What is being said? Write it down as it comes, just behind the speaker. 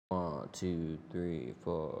2, 3,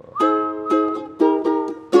 4.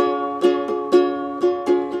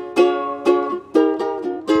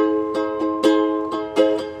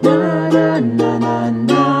 Na na na na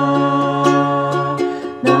na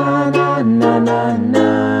na na na na na.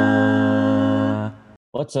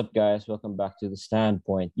 What's up, guys? Welcome back to the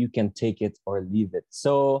Standpoint. You can take it or leave it.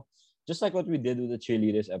 So, just like what we did with the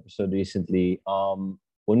cheerleaders episode recently,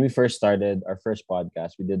 when we first started our first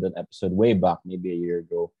podcast, we did an episode way back, maybe a year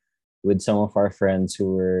ago, with some of our friends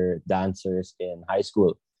who were dancers in high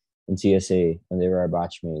school in CSA, and they were our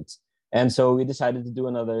batchmates. And so we decided to do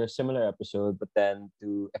another similar episode, but then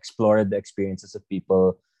to explore the experiences of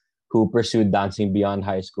people who pursued dancing beyond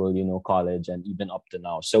high school, college, and even up to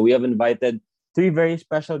now. So we have invited three very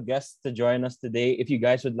special guests to join us today. If you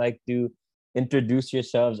guys would like to introduce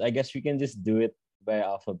yourselves, I guess we can just do it by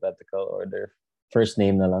alphabetical order. First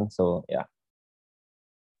name na lang. So, yeah.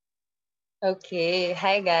 Okay.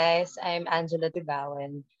 Hi, guys. I'm Angela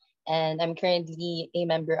Tugaoen, and I'm currently a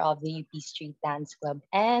member of the UP Street Dance Club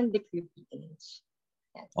and the Crew PH.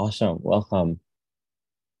 Yes. Awesome. Welcome.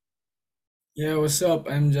 Yeah, what's up?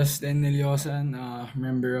 I'm Justin Nillosan,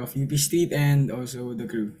 member of UP Street and also the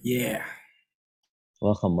crew. Yeah.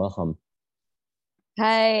 Welcome.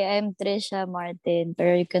 Hi, I'm Trisha Martin,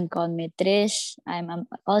 pero you can call me Trish. I'm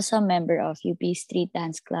also a member of UP Street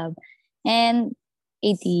Dance Club and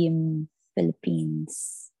A Team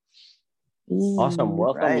Philippines. Awesome.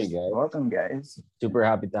 Welcome, you guys. Welcome, guys. Super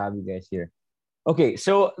happy to have you guys here. Okay,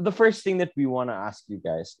 so the first thing that we want to ask you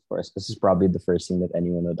guys, of course, this is probably the first thing that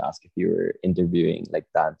anyone would ask if you were interviewing like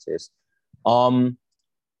dancers.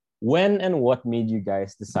 When and what made you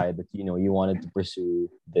guys decide that you wanted to pursue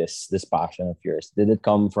this passion of yours? Did it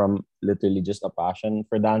come from literally just a passion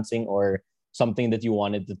for dancing, or something that you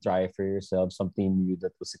wanted to try for yourself, something new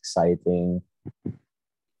that was exciting?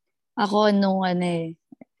 Ako nung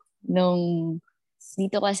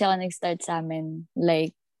dito kasi ako nag-start sa amin,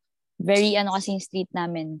 like, very kasi yung street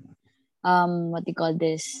namin, what do you call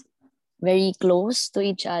this, very close to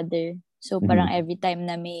each other. So parang every time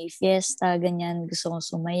na may fiesta, ganyan, gusto kong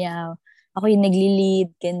sumayaw. Ako yung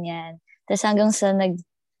nagli-lead, ganyan. Tapos hanggang sa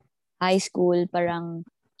nag-high school, parang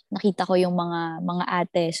nakita ko yung mga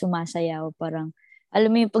ate sumasayaw. Parang,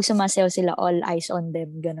 alam mo yung pag sumasayaw sila, all eyes on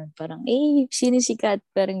them, ganun. Parang, sino sikat?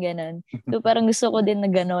 Parang ganun. So parang gusto ko din na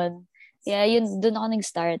ganun. Kaya doon ako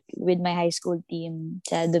nag-start with my high school team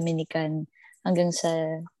sa Dominican hanggang sa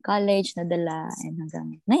college, nadala, and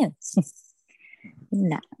hanggang na yun.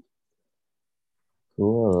 Yun na.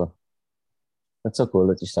 Cool. That's so cool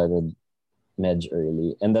that you started Medj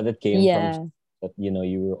early, and that it came from that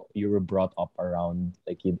you were brought up around,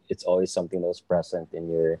 like, it's always something that was present in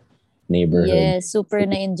your neighborhood. Yes, super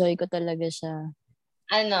na-enjoy ko talaga siya.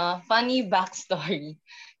 Funny backstory.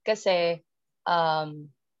 Kasi,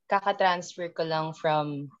 kaka-transfer ko lang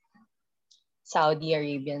from Saudi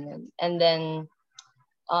Arabia. And then,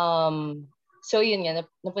 so yun nga,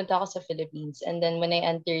 napunta ako sa Philippines. And then when I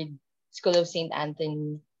entered School of St.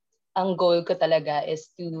 Anthony, ang goal ko talaga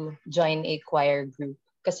is to join a choir group.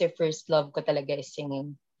 Kasi first love ko talaga is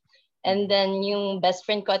singing. And then yung best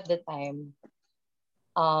friend ko at the time,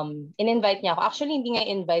 in-invite niya ako. Actually, hindi nga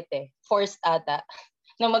invite forced ata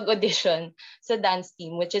na mag-audition sa dance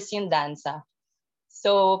team, which is yung dansa.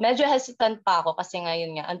 So, medyo hesitant pa ako kasi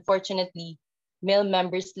ngayon nga, unfortunately, male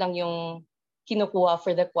members lang yung kinukuha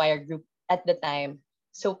for the choir group at the time.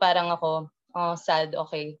 So, parang ako, sad,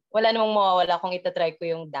 okay. Wala namang mawawala kung itatry ko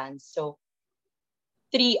yung dance. So,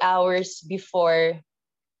 3 hours before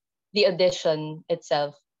the audition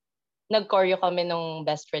itself, nag-choreo kami nung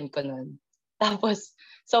best friend ko nun. Tapos,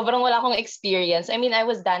 sobrang wala akong experience. I mean, I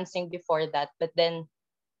was dancing before that, but then,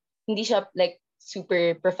 hindi siya like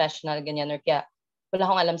super professional, ganyan, or kaya wala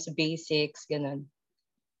akong alam sa basics, ganun.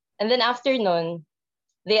 And then after nun,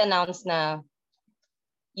 they announced na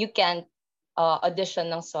you can't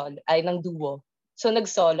audition ng duo. So,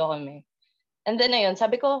 nag-solo kami. And then, ayun,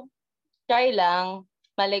 sabi ko, try lang.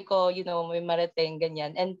 Malay ko, may marating,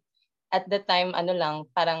 ganyan. And at the time,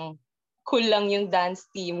 parang cool lang yung dance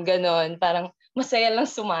team, ganon. Parang masaya lang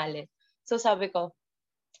sumali. So, sabi ko,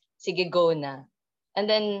 sige, go na. And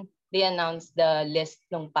then, they announced the list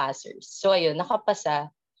ng passers. So, ayun,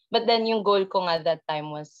 nakapasa. But then, yung goal ko nga that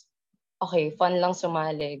time was, okay, fun lang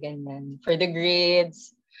sumali, ganyan. For the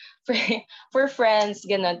grades, for friends,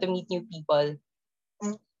 gano'n, to meet new people.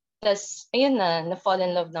 Tapos, ayun na-fall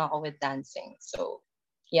in love na ako with dancing. So,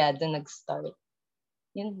 yeah, doon nag-start.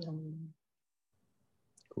 Yun lang.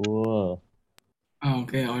 Cool.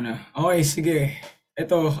 Okay, ako na. Okay, sige.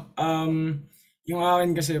 Ito, yung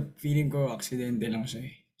akin kasi feeling ko aksidente lang siya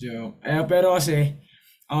eh. Joke. Pero kasi,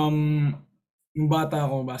 nung bata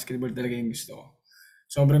ako, basketball talaga yung gusto ko.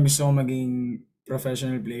 Sobrang gusto ko maging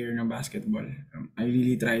professional player ng basketball. I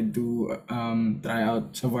really tried to try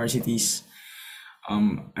out sa varsities.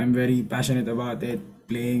 I'm very passionate about it,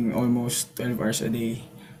 playing almost 12 hours a day.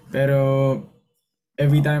 Pero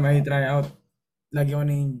every time I try out, lagi ako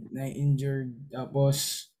na-injured,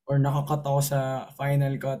 tapos or nakakat ako sa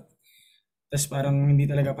final cut. Tapos parang hindi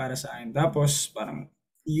talaga para sa akin. Tapos parang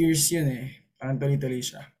years yun eh. Parang tuloy-tuloy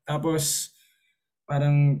siya. Tapos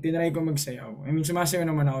parang tinry ko magsayaw. I mean, sumasayaw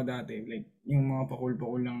naman ako dati. Like, yung mga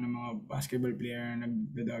pakul-pakul lang ng mga basketball player na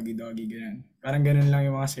nagda-doggy-doggy, ganun. Parang ganun lang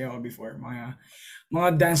yung mga sayaw ko before. Mga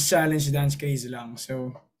dance challenge, dance craze lang.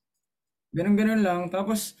 So, ganun-ganun lang.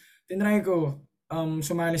 Tapos, tinry ko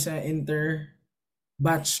sumali sa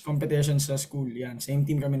batch competition sa school. Yan, same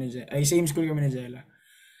team kami same school kami ni Jella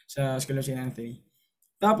sa School of St. Anthony.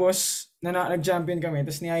 Tapos, nag-champion kami.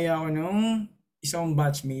 Tapos niyaya ako nung isang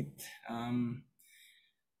batchmate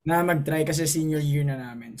na mag-try kasi senior year na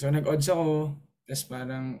namin. So, nag-odds ako. Tapos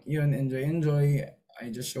parang, yun, enjoy. I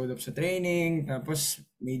just showed up sa training. Tapos,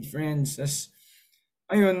 made friends. Tapos,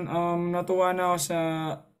 ayun, natuwa na ako sa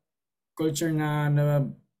culture na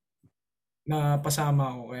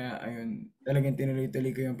pasama ako. Kaya, ayun, talagang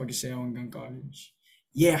tinuloy-tuloy ko yung pag-isayaw hanggang college.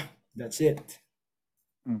 Yeah, that's it.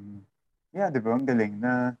 Mhm. Yeah, di ba? Ang galing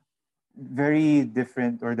na very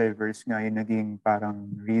different or diverse nga yung naging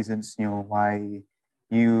parang reasons nyo why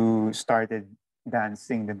you started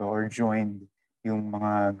dancing, di ba? Or joined yung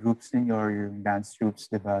mga groups ninyo or yung dance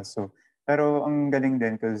groups, di ba? So, pero ang galing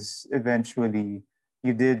din because eventually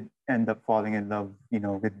you did end up falling in love,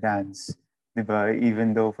 with dance, di ba?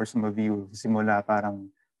 Even though for some of you, simula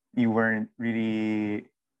parang you weren't really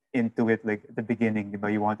into it like at the beginning, di ba?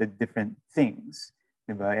 You wanted different things.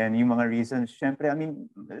 Diba? And yung mga reasons, syempre, I mean,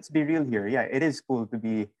 let's be real here. Yeah, it is cool to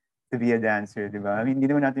be a dancer, diba? I mean,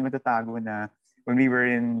 hindi naman natin matatago na when we were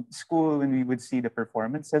in school, when we would see the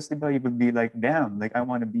performances, diba, you would be like, damn, like I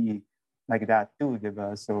want to be like that too,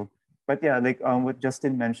 diba? So, but yeah, like what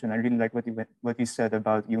Justin mentioned, I really like what you said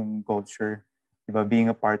about yung culture, diba, being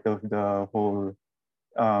a part of the whole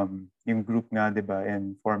yung group nga, diba,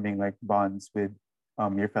 and forming like bonds with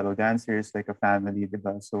your fellow dancers, like a family,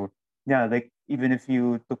 diba? So yeah, like even if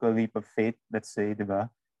you took a leap of faith, let's say, diba,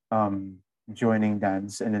 joining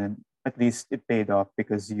dance, and then at least it paid off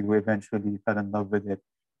because you eventually fell in love with it,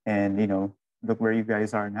 and look where you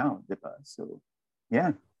guys are now, diba? So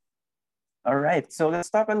yeah. All right. So let's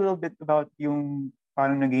talk a little bit about yung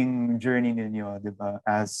parang naging journey ninyo, diba,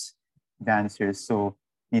 as dancers. So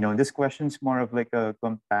this question's more of like a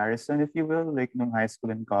comparison, if you will, like nung high school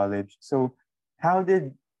and college. So how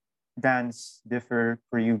did dance differ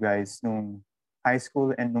for you guys nung high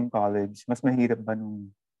school and nung college? Mas mahirap ba nung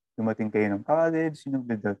dumating kayo ng college,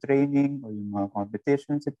 with the training or yung mga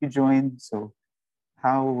competitions that you joined? So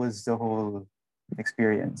how was the whole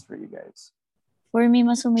experience for you guys? For me,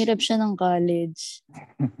 mas humirap siya ng college.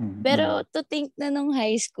 Pero to think na nung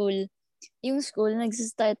high school, yung school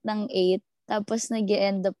nag-start ng 8, tapos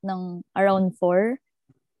nag-end up ng around 4.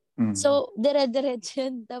 So, dire-diretso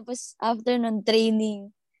yun. Tapos after nun,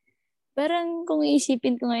 training. Parang kung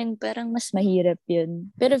iisipin ko ngayon, parang mas mahirap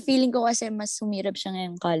yun. Pero feeling ko kasi mas humirap siya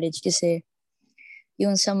ngayong college kasi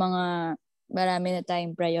yung sa mga marami na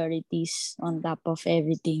tayong priorities on top of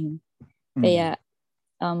everything. Kaya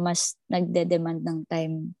mas nagde-demand ng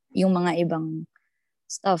time yung mga ibang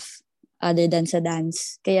stuff other than sa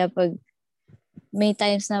dance. Kaya pag may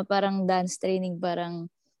times na parang dance training,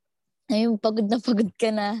 parang ayun, pagod na pagod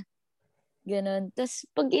ka na. Ganon. Tapos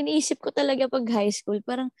pag iniisip ko talaga pag high school,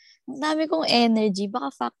 parang ang dami kong energy. Baka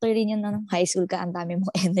factor rin yun na nung high school ka, ang dami mong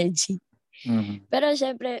energy. Pero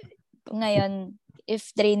syempre, ngayon, if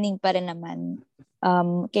training pa rin naman,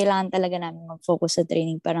 kailangan talaga namin mag-focus sa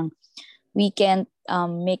training. Parang we can't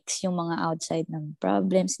mix yung mga outside ng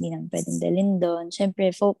problems, hindi naman pwedeng dalhin doon. Syempre,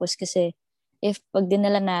 focus kasi if pag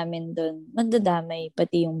dinala namin doon, magdadamay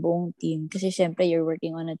pati yung buong team. Kasi syempre, you're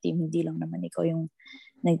working on a team, hindi lang naman ikaw yung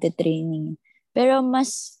nagte-training. Pero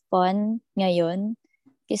mas fun ngayon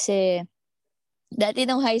kasi dati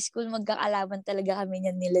nung high school, magkakalaban talaga kami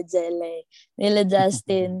niyan nila Jelle, nila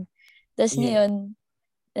Justin. Tapos ngayon,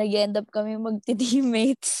 nag-end up kami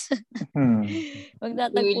magti-teammates.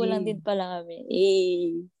 Magtatagpo lang din pala kami.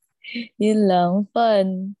 Yun lang.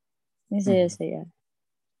 Fun. Yung saya-saya.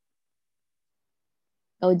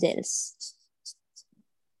 Oh, Jels.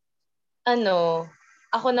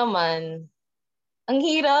 Ako naman, ang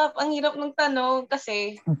hirap ng tanong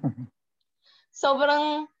kasi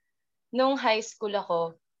sobrang nung high school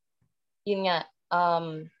ako, yun nga,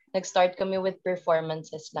 nag-start kami with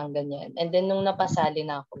performances lang ganyan. And then nung napasali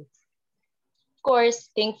na ako, course,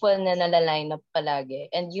 thankful na nalaline up palagi.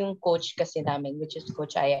 And yung coach kasi namin, which is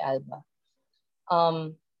Coach Aya Alba,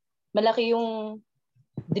 malaki yung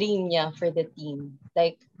dream niya for the team.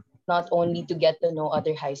 Like, not only to get to know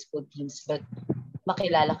other high school teams, but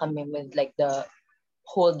makilala kami with like the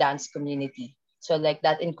whole dance community. So like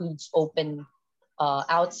that includes open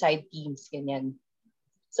outside teams, ganyan.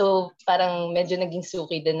 So parang medyo naging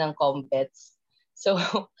suki din ng compets. So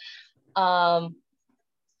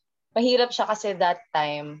mahirap siya kasi that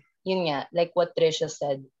time, yun nga, like what Trisha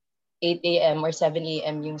said, 8 a.m. or 7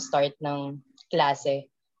 a.m. yung start ng klase.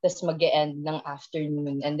 Tapos mag-e-end ng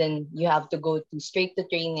afternoon. And then you have to go straight to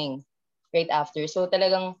training right after. So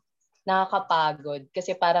talagang nakakapagod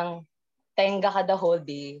kasi parang tenga ka the whole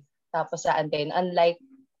day. Tapos sa antin. Unlike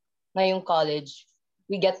ngayong college,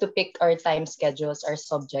 we get to pick our time schedules, our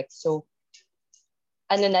subjects. So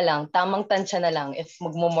ano na lang, tamang tansya na lang if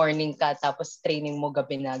magmo-morning ka tapos training mo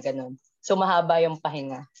gabi na, ganun. So mahaba yung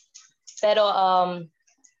pahinga. Pero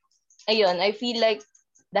ayun, I feel like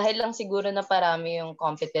dahil lang siguro na parami yung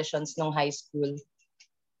competitions nung high school,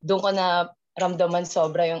 doon ko na ramdaman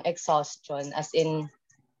sobra yung exhaustion, as in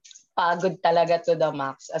pagod talaga to the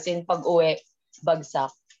max, as in pag-uwi,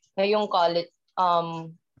 bagsak. Ngayong college,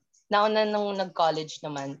 nauna nung nag-college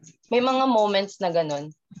naman, may mga moments na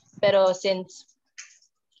ganun. Pero since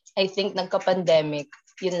I think nagka-pandemic,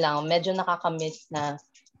 yun lang, medyo nakakamiss na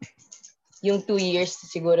yung 2 years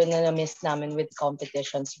siguro na na-miss namin with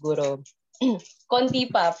competition. Siguro, konti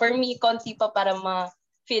pa. For me, konti pa para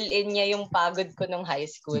ma-fill in niya yung pagod ko nung high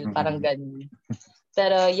school. Parang ganun.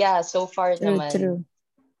 Pero yeah, so far naman. True.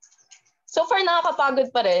 So far nakakapagod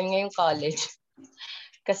pa rin ngayong college.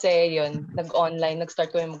 Kasi yun, nag-start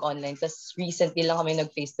kami mag-online. Tapos recently lang kami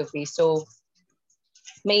nag-face-to-face. So,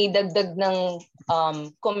 may dagdag ng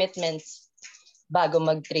commitments bago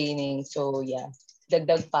mag-training. So, yeah,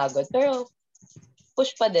 dagdag pagod. Pero,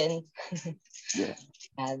 push pa din. Yeah.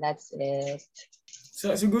 Yeah, that's it.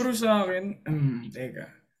 So, siguro sa akin,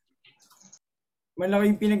 teka.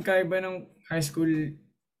 Malaking pinagkaiba ng high school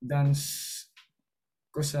dance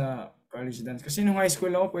ko sa college dance. Kasi nung high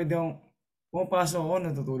school ako, pumapasok ako,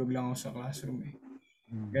 natutulog lang ako sa classroom eh.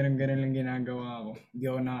 Ganun lang ginagawa ko. Hindi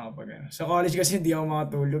ako nakakapag. Sa college kasi hindi ako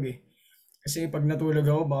makatulog eh. Kasi pag natulog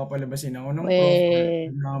ako, baka palabasin ako ng prof or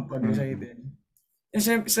nakapag-recited.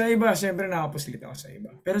 Sa iba, siyempre nakapuslit ako sa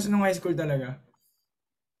iba. Pero sa nung high school talaga,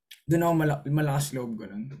 doon ako malakas loob ko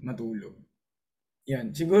nun, matulog.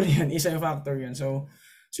 Yan, siguro yan, isa yung factor yan. So,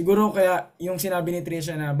 siguro kaya yung sinabi ni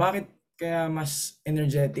Trisha na bakit kaya mas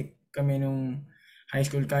energetic kami nung high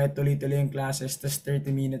school kahit tuloy-tuloy yung classes, tas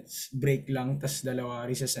 30 minutes break lang, tas dalawa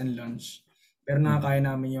recess and lunch. Pero nakakaya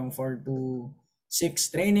namin yung 4 to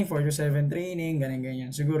 6 training, 4 to 7 training,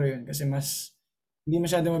 ganyan-ganyan. Siguro yun, kasi hindi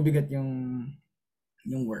masyado mabigat yung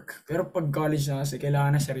work. Pero pag college na kasi,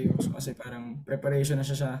 kailangan na seryoso kasi parang preparation na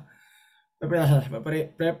siya sa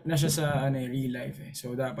prep na siya sa real life eh.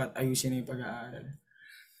 So dapat ayusin na yung pag-aaral.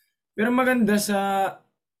 Pero maganda sa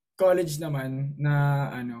college naman na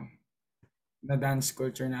na dance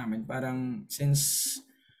culture namin. Parang since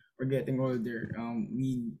we're getting older,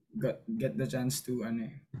 we get the chance to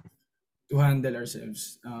handle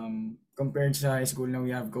ourselves. Compared sa high school na we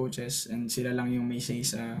have coaches and sila lang yung may say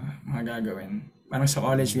sa mga gagawin. Parang sa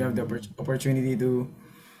college we have the opportunity to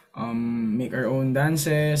make our own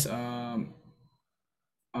dances,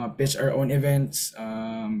 pitch our own events,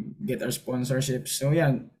 get our sponsorships. So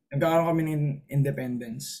yan, nagkakaroon kami ng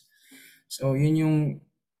independence. So yun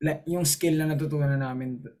yung skill na natutunan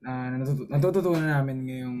namin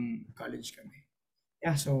ngayong college kami.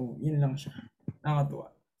 Yeah, so yun lang siya.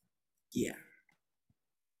 Nakakatuwa. Yeah.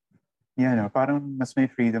 Yeah, no, parang mas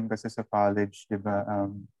may freedom kasi sa college, di ba?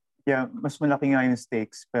 Yeah, mas malaki nga yung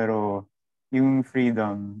stakes, pero yung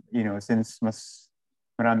freedom, since mas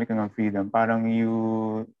marami kang freedom, parang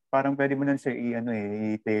pwede mo na siya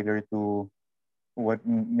i-tailor to what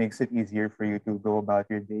makes it easier for you to go about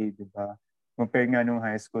your day, di ba? Compared nga nung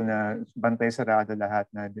high school na bantay sarado lahat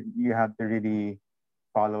na you have to really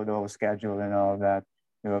follow the whole schedule and all that.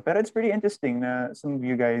 Diba? Pero it's pretty interesting na some of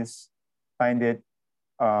you guys find it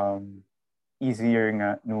easier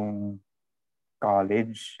nga nung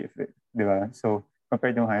college, di ba? So,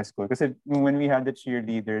 compared to high school. Kasi when we had the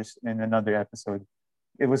cheerleaders in another episode,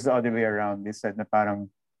 it was the other way around. They said na parang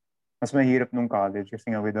mas mahirap nung college kasi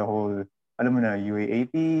nga with the whole, alam mo na,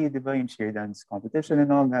 UAAP, di ba? Yung cheer dance competition and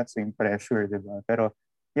all that. So, yung pressure, di ba? Pero,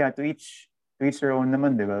 yeah, to each their own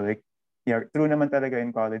naman, di ba? Like, yeah, true naman talaga in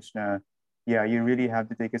college na, yeah, you really have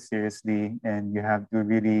to take it seriously and you have to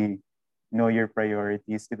really know your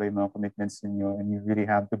priorities, di ba, yung mga commitments ninyo, and you really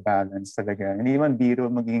have to balance talaga. Hindi man biro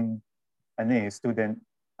maging student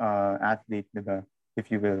athlete, diba? If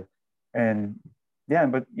you will. And yeah,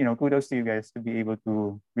 but kudos to you guys to be able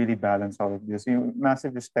to really balance all of this.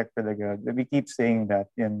 Massive respect talaga. We keep saying that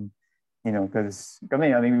because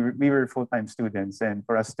kami, I mean, we were full-time students, and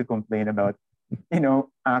for us to complain about,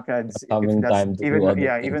 ACADS, if Having that's time to even do though, other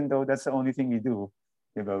yeah, things. even though that's the only thing we do,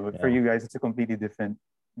 diba? But for Yeah. you guys, it's a completely different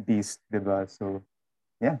beast, diba? So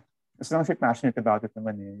yeah, as long as you're passionate about it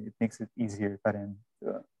naman, it makes it easier pa rin.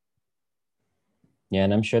 So, Yeah,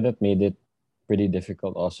 and I'm sure that made it pretty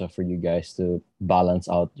difficult also for you guys to balance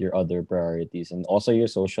out your other priorities and also your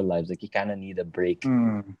social lives. Like you kind of need a break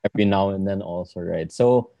every now and then also, right?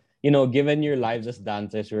 So, given your lives as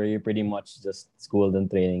dancers where you're pretty much just schooled and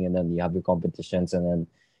training and then you have your competitions and then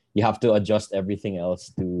you have to adjust everything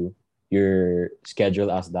else to your schedule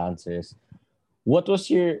as dancers. What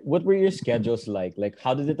were your schedules like? Like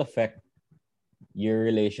how did it affect your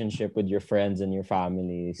relationship with your friends and your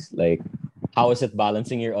families? Like how is it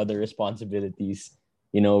balancing your other responsibilities,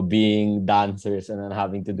 being dancers and then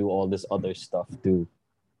having to do all this other stuff too?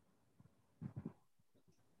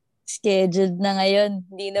 Scheduled na ngayon.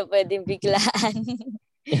 Hindi na pwedeng biglaan.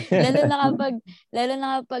 lalo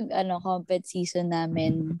na kapag compet season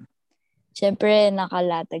namin. Syempre,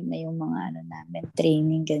 nakalatag na yung mga namin,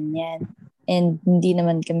 training, ganyan. And hindi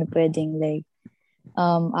naman kami pwedeng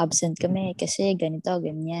absent kami kasi ganito,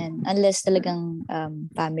 ganyan. Unless talagang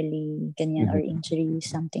family, ganyan, or injury,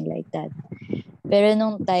 something like that. Pero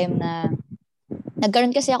nung time na,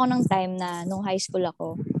 nagkaroon kasi ako ng time na nung high school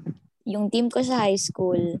ako, yung team ko sa high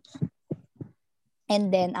school,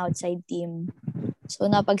 and then outside team. So,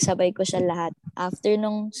 napagsabay ko siya lahat. After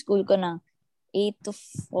nung school ko na, 8 to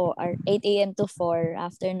 4 or 8 a.m. to 4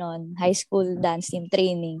 after nun, high school dance team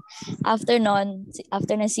training. After nun,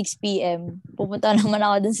 after ng 6 p.m., pupunta naman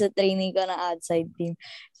ako dun sa training ko na outside team.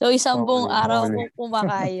 So, isang buong araw ko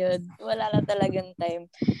kumakayod. Wala na talagang time.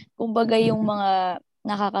 Kumbaga yung mga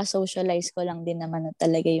nakaka-socialize ko lang din naman na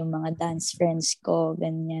talaga yung mga dance friends ko,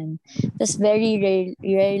 ganyan. Tapos very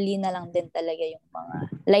rarely na lang din talaga yung mga,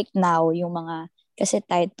 like now, yung mga, kasi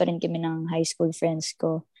tight pa rin kami ng high school friends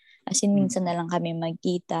ko. As in, minsan na lang kami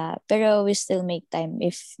magkita. Pero we still make time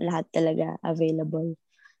if lahat talaga available.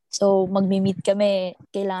 So, magmi-meet kami.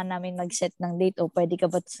 Kailangan namin mag-set ng date. O, pwede ka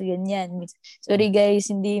ba sa ganyan? Sorry guys,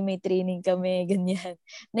 hindi, may training kami. Ganyan.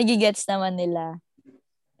 Nagigets naman nila.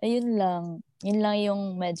 Ayun lang. Yun lang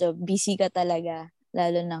yung medyo busy ka talaga.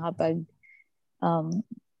 Lalo na kapag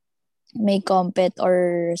may compet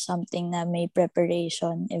or something na may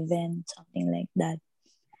preparation, event, something like that.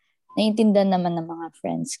 Naiintindihan naman ng mga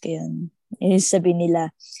friends ko yun. Sabi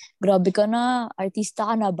nila, grabe ka na, artista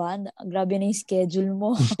ka na ba? Grabe na yung schedule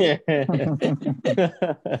mo.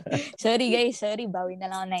 Sorry guys, bawi na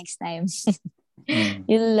lang next time.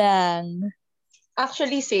 Yun lang.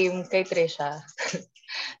 Actually, same kay Trisha.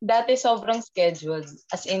 Dati sobrang scheduled.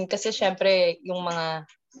 As in, kasi syempre, yung mga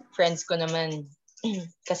friends ko naman,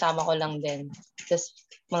 kasama ko lang din. Tapos,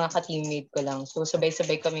 mga ka-teammate ko lang. So,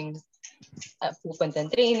 sabay-sabay kaming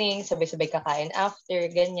pupuntan training, sabay-sabay kakain after,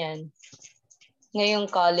 ganyan. Ngayong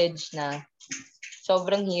college na,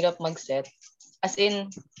 sobrang hirap mag-set. As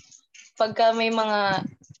in, pagka may mga,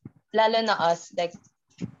 lalo na us, like,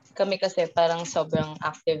 kami kasi parang sobrang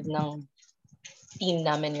active ng team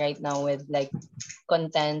namin right now with like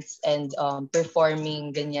contents and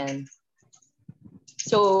performing, ganyan.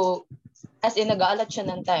 So, as in, nag-aalat siya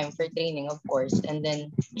ng time for training, of course. And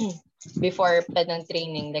then, before pa ng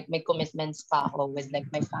training, like, may commitments pa ako with, like,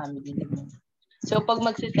 my family. Ganyan. So, pag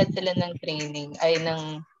magsiset sila ng training, ay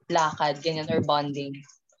ng lakad, ganyan, or bonding,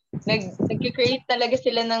 nag-create talaga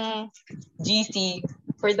sila ng GC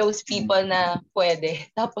for those people na pwede.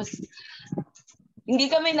 Tapos, hindi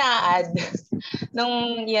kami na-add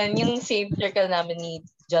nung yan, yung same circle namin ni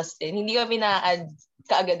Justin. Hindi kami na-add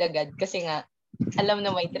kaagad-agad kasi nga, alam na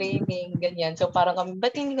may training, ganyan. So parang kami,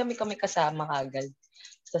 ba't hindi kami kasama kaagad?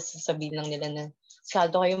 Tapos sasabihin lang nila na,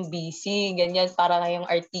 masyado kayong busy, ganyan, para kayong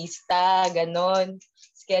artista, ganon.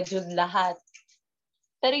 Scheduled lahat.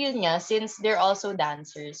 Pero yun nga, since they're also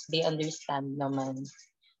dancers, they understand naman.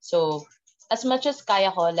 So, as much as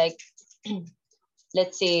kaya ko, like,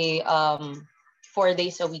 let's say, 4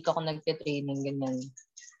 days a week ako nagte-training, ganyan.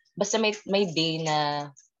 Basta may day na,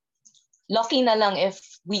 lucky na lang if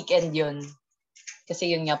weekend yun.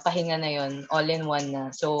 Kasi yun nga, pahinga na yun, all in one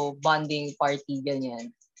na. So, bonding party,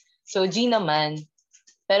 ganyan. So, G naman,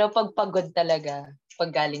 pero pag pagod talaga,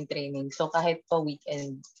 pag galing training. So, kahit pa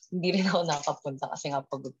weekend, hindi rin ako nakapunta kasi nga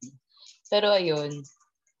pagod na. Pero ayun,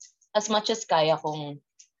 as much as kaya kong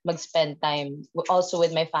mag-spend time also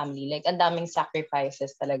with my family, like, ang daming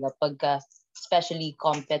sacrifices talaga pagka, especially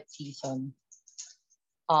compet season.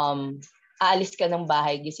 aalis ka ng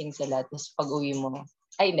bahay, gising sila, tapos pag-uwi mo,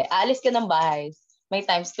 ay hindi, aalis ka ng bahay, may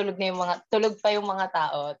times tulog pa yung mga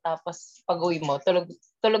tao, tapos pag-uwi mo,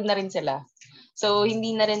 tulog na rin sila. So,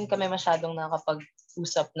 hindi na rin kami masyadong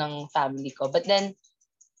nakakapag-usap ng family ko. But then,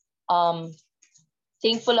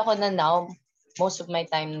 thankful ako na now, most of my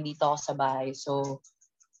time dito ako sa bahay. So,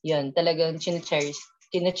 yun, talagang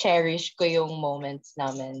chine-cherish ko yung moments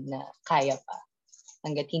namin na kaya pa.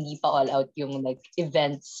 Hanggat hindi pa all out yung like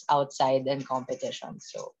events outside and competition.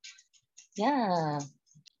 So, yeah.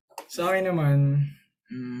 Sa akin naman,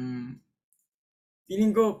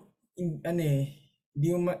 feeling ko,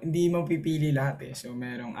 hindi mo pipili lahat eh. So,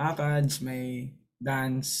 merong ACADS, may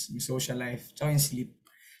dance, may social life, tsaka yung sleep.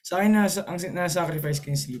 Sa akin, nasa-sacrifice ko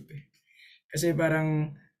yung sleep eh. Kasi parang,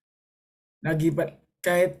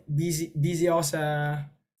 kahit busy ako sa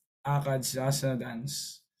ACADS, sa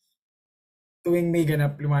dance, tuwing may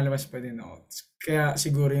ganap, lumalabas pa din ako. Kaya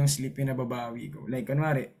siguro yung sleep yung nababawi ko. Like,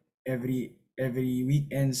 kunwari, every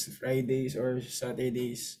weekends, Fridays or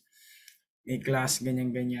Saturdays, may class,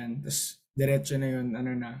 ganyan-ganyan. Tapos, diretso na yun,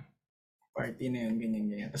 party na yun,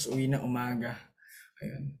 ganyan-ganyan. Tapos, uwi na umaga.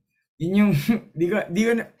 Ayun. Yun yung, hindi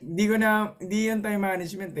yung time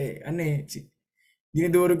management eh.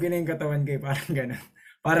 Dinudurog ko na yung katawan ko eh, parang gano'n.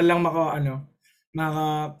 Para lang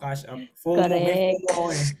maka-cash up. May Correct. FOMO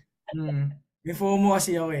ako eh. May FOMO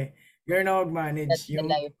kasi ako eh. Gano'n ako mag-manage. That's the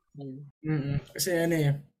life. Kasi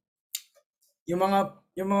yung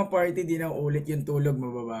mga party di na ulit, yung tulog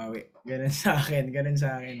mababawi. Ganun sa akin.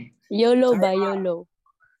 YOLO Saka ba? YOLO.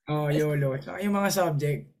 YOLO. Saka yung mga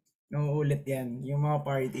subject, nauulit yan. Yung mga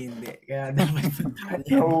party hindi. Kaya dapat puntahan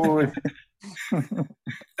yan. No.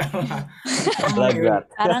 Tama. Like yun. that.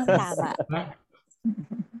 Parang tama.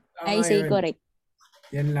 I say yun. correct.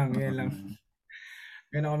 Yan lang. Ganun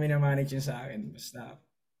kami na-manage yun sa akin. Basta,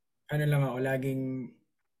 lang ako,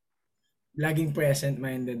 laging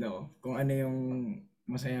present-minded ako. Kung ano yung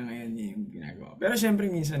masaya ngayon yung ginagawa. Pero syempre,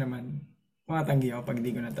 minsan naman, matanggi ako pag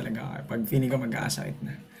di ko na talaga, pag feeling ko mag-aasakit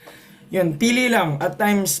na. Yun, pili lang. At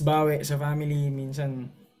times, bawi sa family,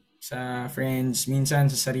 minsan sa friends,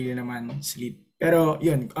 minsan sa sarili naman, sleep. Pero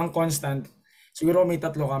yun, ang constant, siguro may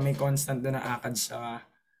 3 ka, may constant doon na akad sa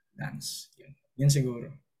dance. Yun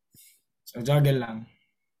siguro. So, juggle lang.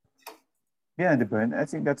 Yeah, diba? And I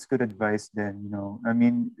think that's good advice then, I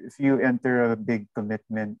mean, if you enter a big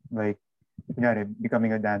commitment, like,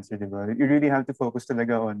 becoming a dancer, diba? You really have to focus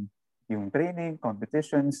talaga on yung training,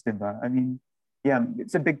 competitions, diba? I mean, yeah,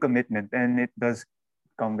 it's a big commitment and it does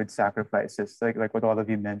come with sacrifices. Like what all of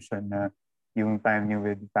you mentioned, yung time niyo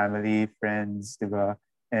with family, friends, diba?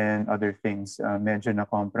 And other things, medyo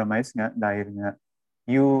na-compromise nga dahil nga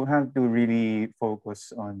you have to really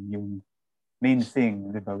focus on yung main thing,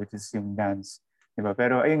 diba? Which is yung dance, diba?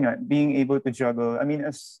 Pero ayun nga, being able to juggle, I mean,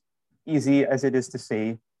 as easy as it is to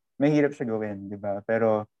say, mahirap siya gawin, diba?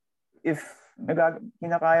 Pero if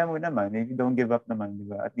kinakaya mo naman, if you don't give up naman,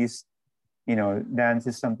 diba? At least, dance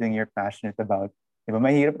is something you're passionate about. Diba?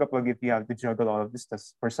 Mahirap kapag if you have to juggle all of this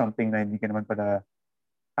for something na hindi ka naman pala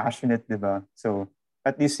passionate, diba? So,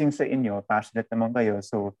 at least yung sa inyo, passionate naman kayo.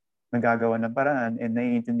 So, nagagawa ng paraan and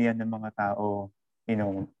naiintindihan ng mga tao,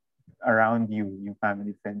 around you, yung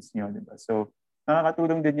family, friends nyo, diba? So,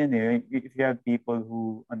 nakakatulong din yan eh. If you have people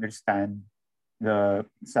who understand the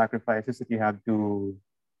sacrifices that you have to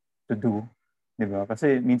do, diba?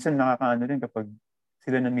 Kasi minsan nakakaano rin kapag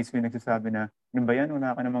sila na mismo yung nagsasabi na, ano ba yan,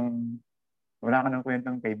 wala ka ng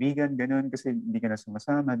kwentang kaibigan, ganun, kasi hindi ka na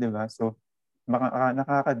sumasama, diba? So,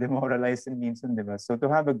 nakaka-demoralize din minsan, diba? So, to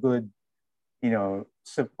have a good,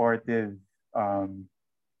 supportive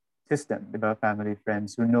system, diba? Family,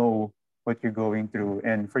 friends who know what you're going through.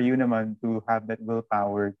 And for you naman to have that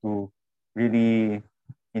willpower to really,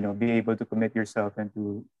 be able to commit yourself and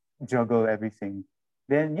to juggle everything,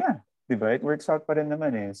 then yeah, diba? It works out pa rin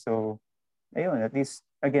naman eh. So, ayun, at least,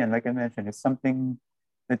 again, like I mentioned, it's something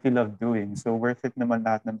that you love doing. So, worth it naman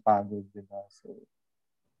lahat ng pagod, diba? So,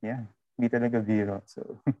 yeah, hindi talaga biro.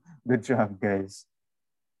 So, good job, guys.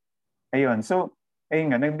 Ayun, so,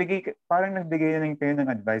 ayun nga, parang nagbigay na kayo ng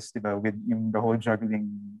advice, diba, with yung the whole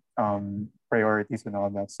juggling priorities and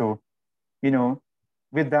all that. So,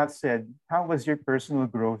 with that said, how was your personal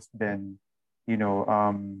growth then?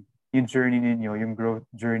 Yung journey ninyo, yung growth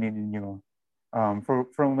journey ninyo,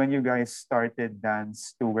 from when you guys started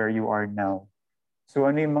dance to where you are now. So,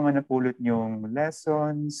 ano yung mga napulot nyong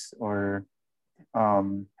lessons or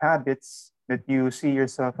habits that you see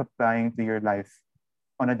yourself applying to your life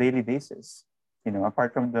on a daily basis?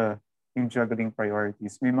 Apart from yung juggling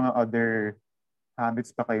priorities, may mga other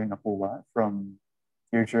habits pa kayo nakuha from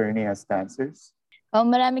your journey as dancers?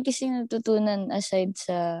 Marami kasing natutunan aside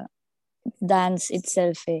sa dance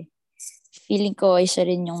itself eh. Feeling ko isa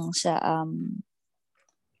rin yung sa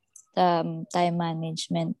time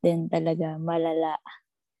management din talaga malala.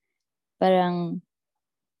 Parang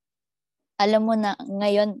alam mo na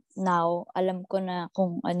ngayon alam ko na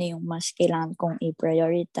kung ano yung mas kailangan kong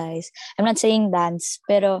i-prioritize. I'm not saying dance,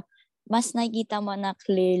 pero mas nakikita mo na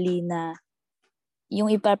clearly na yung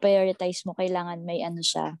i-prioritize mo kailangan may ano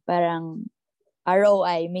siya, parang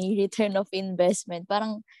ROI, may return of investment.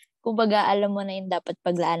 Parang kumbaga alam mo na yung dapat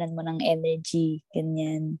paglaanan mo ng energy,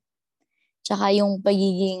 ganyan. Tsaka yung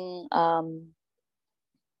pagiging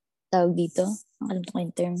tawag dito, nakalimutan ko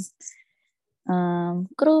yung term.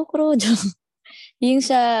 Crew. Yung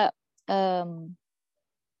sa,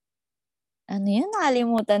 ano yun,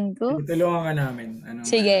 nakalimutan ko. Tulungan ka namin.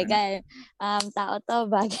 Sige, kaya, tao to,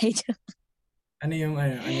 bagay to. Ano yung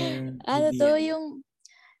Ano to,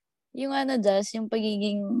 yung ano, just, yung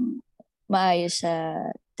pagiging maayos sa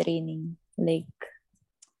training. Like,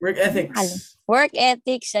 work ethics. Work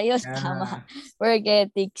ethics, ayun, tama. Work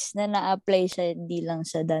ethics na na-apply siya hindi lang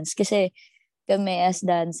sa dance. Kasi kami as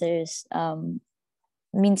dancers,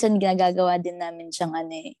 minsan ginagagawa din namin siyang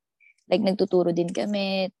like nagtuturo din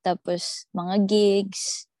kami, tapos mga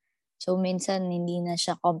gigs. So minsan hindi na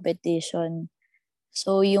siya competition.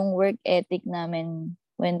 So yung work ethic namin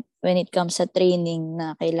when it comes sa training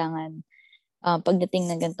na kailangan pagdating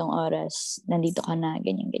ng gantong oras, nandito ka na,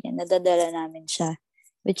 ganyan, nadadala namin siya.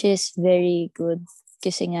 Which is very good.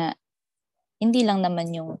 Kasi nga, hindi lang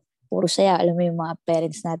naman yung puro saya. Alam mo yung mga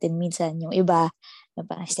parents natin, minsan yung iba, na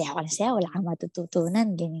parang saya, wala kang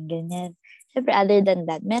matututunan, ganyan. Siyempre, other than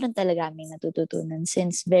that, meron talaga kaming natututunan.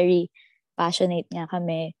 Since very passionate nga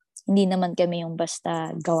kami, hindi naman kami yung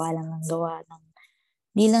basta gawa lang.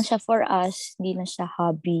 Hindi lang siya for us, hindi lang siya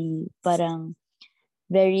hobby. Parang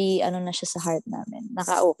very, na siya sa heart namin.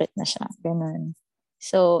 Nakaukit na siya. Ganun.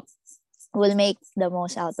 So, we'll make the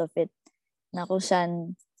most out of it na kung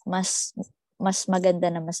saan mas maganda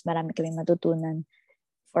na mas marami kami matutunan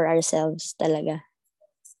for ourselves talaga.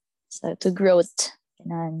 So, to growth.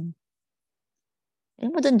 Ganun.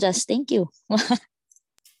 Alam mo dun, Just, thank you.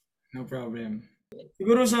 No problem.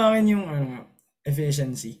 Siguro sa akin yung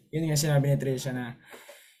efficiency. Yun nga sinabi ni Trisha na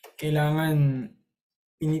kailangan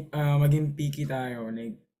maging picky tayo.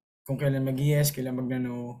 Like, kung kailan mag-yes, kailan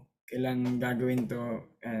mag-no, kailan gagawin to,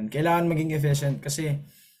 and kailangan maging efficient kasi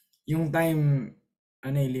yung time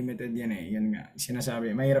limited yan yun nga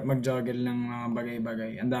sinasabi, mahirap mag-juggle ng mga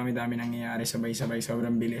bagay-bagay, ang dami-dami nangyayari sabay-sabay,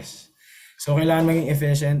 sobrang bilis. So kailangan maging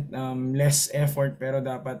efficient, less effort pero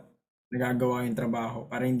dapat nagagawa yung trabaho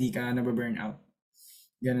para hindi ka nababurn out.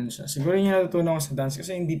 Ganun siya. Siguro yung natutunan ko sa dance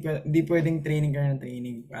kasi hindi pwedeng training ka ng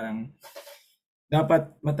training, parang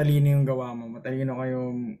dapat matalino yung gawa mo, matalino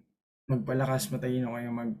kayong magpalakas, matalino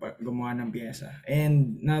kayo gumawa ng pyesa.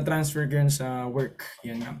 And na-transfer ko yun sa work.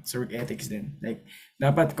 Yan nga, sa work ethics din. Like,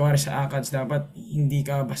 dapat kuwari sa ACADS, dapat hindi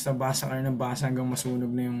ka basta basa ka ng basa hanggang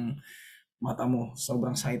masunog na yung mata mo.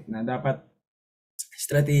 Sobrang sight na. Dapat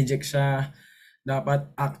strategic siya.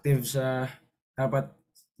 Dapat active siya. Dapat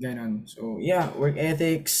ganon. So, yeah, work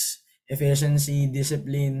ethics, efficiency,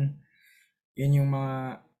 discipline. Yun yung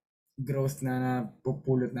mga growth na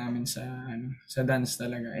napupulot namin sa dance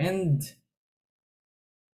talaga. And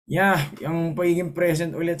yeah, yung pagiging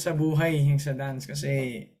present ulit sa buhay yung sa dance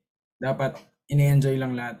kasi dapat ini-enjoy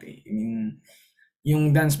lang lahat I mean, yung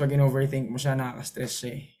dance pag in-overthink mo siya nakaka-stress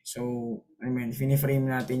siya So, I mean, fini-frame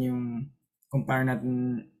natin yung kung paano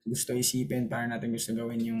natin gusto isipin, paano natin gusto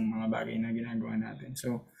gawin yung mga bagay na ginagawa natin.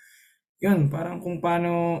 So, yun, parang kung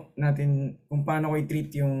paano ko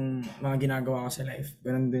i-treat yung mga ginagawa ko sa life.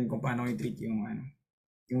 Ganun din kung paano ko i-treat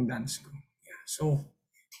yung dance ko. Yeah. So,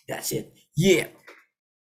 that's it. Yeah!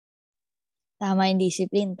 Tama yung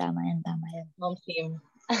discipline. Tama yan. Mom Kim.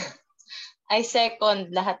 I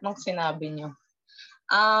second lahat ng sinabi nyo.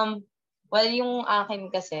 Well, yung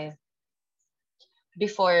akin kasi,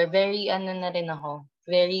 before, very na rin ako.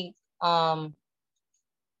 Very,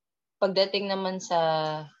 pagdating naman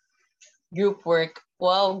sa group work.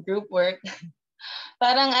 Wow, group work.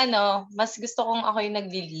 Parang mas gusto kong ako yung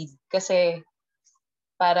nagli-lead kasi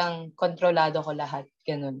parang kontrolado ko lahat.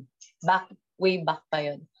 Ganun. Way back pa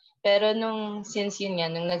yun. Pero since yun nga,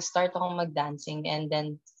 nung nag-start akong mag-dancing and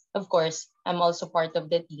then, of course, I'm also part of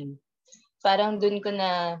the team. Parang dun ko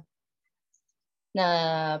na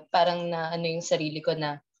parang yung sarili ko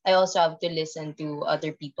na I also have to listen to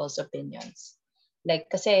other people's opinions. Like,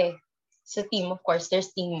 kasi sa team, of course,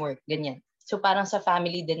 there's teamwork, ganyan. So, parang sa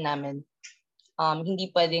family din namin, hindi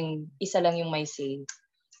pwedeng isa lang yung may say.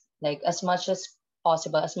 Like, as much as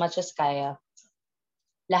possible, as much as kaya,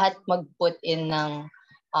 lahat mag-put in ng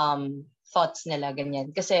thoughts nila, ganyan.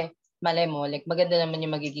 Kasi, malay mo, like maganda naman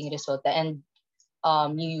yung magiging resulta and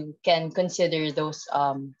you can consider those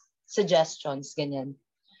suggestions, ganyan.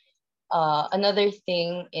 Another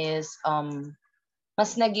thing is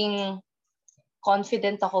mas naging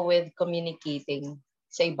confident ako with communicating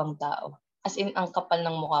sa ibang tao. As in, ang kapal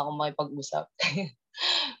ng mukha ko makipag-usap.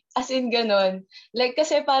 As in, ganun. Like,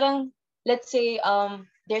 kasi parang, let's say,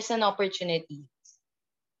 there's an opportunity.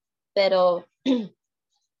 Pero,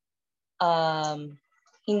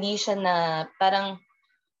 hindi siya na, parang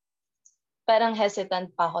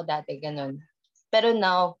hesitant pa ako dati, ganun. Pero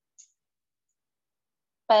now,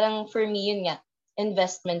 parang for me, yun nga,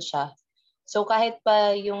 investment siya. So, kahit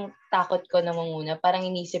pa yung takot ko namumuna, parang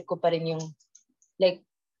inisip ko pa rin yung, like,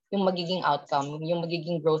 yung magiging outcome, yung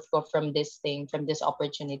magiging growth ko from this thing, from this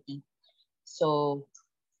opportunity. So,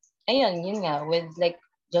 ayun, yun nga, with like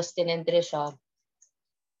Justin and Trisha,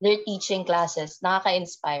 their teaching classes,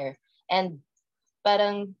 nakaka-inspire. And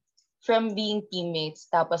parang from being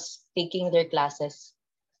teammates, tapos taking their classes,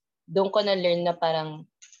 doon ko na-learn na parang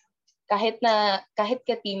kahit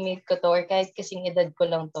ka-teammate ko to or kahit kasing edad ko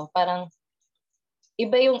lang to, parang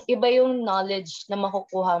iba yung knowledge na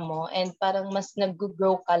makukuha mo and parang mas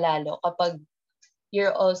nag-grow ka lalo kapag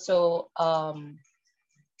you're also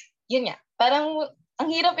yun nga, parang ang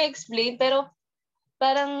hirap i-explain pero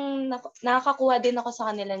parang nakakakuha din ako sa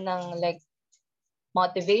kanila ng like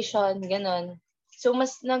motivation, ganun. So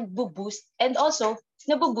mas nagbo-boost and also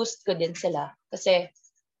nabo-boost ko din sila kasi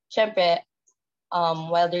syempre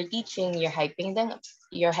while they're teaching, you're hyping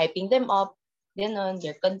them up, ganun,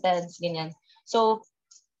 their contents, ganyan. So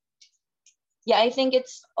yeah, I think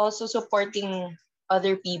it's also supporting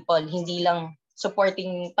other people, hindi lang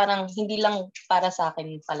supporting, parang hindi lang para sa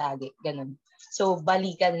akin palagi, ganun. So,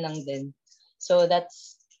 balikan lang din. So,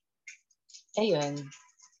 that's, ayun,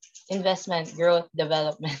 investment, growth,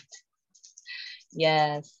 development.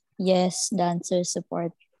 Yes. Yes, dancers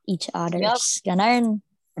support each Yup. others. Ganun.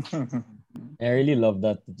 I really love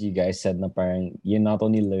that you guys said na parang you're not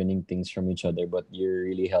only learning things from each other, but you're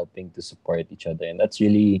really helping to support each other. And that's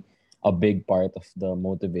really a big part of the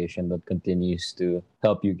motivation that continues to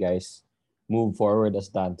help you guys move forward as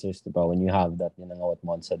dancers, diba? When you have that, yun nga what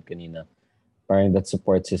Mon said kanina, parang that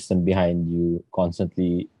support system behind you,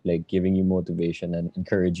 constantly like giving you motivation and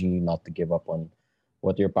encouraging you not to give up on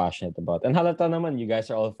what you're passionate about. And halata naman, you guys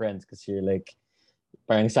are all friends because you're like,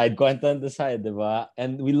 parang side content aside, diba?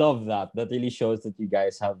 And we love that. That really shows that you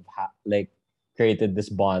guys have like created this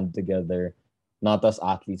bond together, not as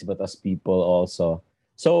athletes, but as people also.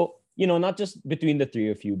 So, not just between the three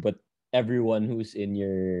of you, but everyone who's in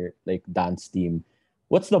your like dance team.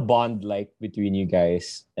 What's the bond like between you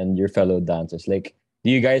guys and your fellow dancers? Like, do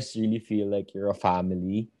you guys really feel like you're a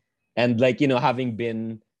family? And like, having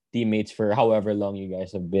been teammates for however long you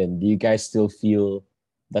guys have been, do you guys still feel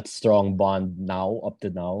that strong bond now, up to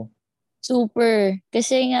now? Super.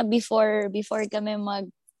 Kasi nga before kami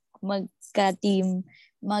magka-team,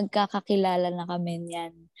 magkakakilala na kami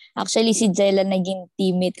niyan. Actually, si Jella naging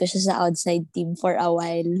teammate ko siya sa outside team for a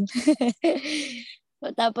while.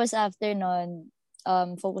 Tapos after nun,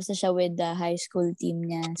 focus na siya with the high school team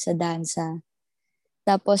niya sa dansa.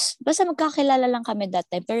 Tapos, basta magkakilala lang kami that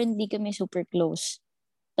time, pero hindi kami super close.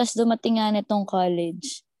 Tapos dumating nga nitong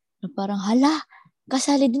college, na parang, hala,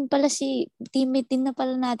 kasali din pala teammate din na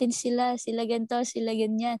pala natin sila ganito, sila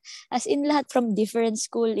ganyan. As in lahat from different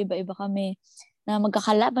school, iba-iba kami na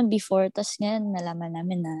magkakalaban before. Tapos ngayon, nalaman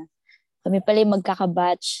namin na kami pala yung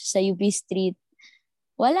magkakabatch sa UP Street.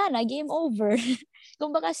 Wala na, game over.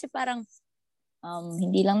 Kumbaga kasi parang,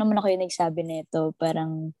 hindi lang naman ako yung nagsabi nito.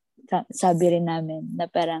 Parang, sabi rin namin na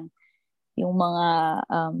parang yung mga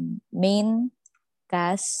main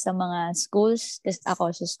cast sa mga schools, kasi ako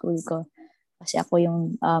sa school ko, kasi ako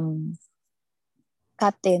yung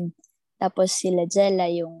captain. Tapos sila Jella,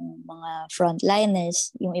 yung mga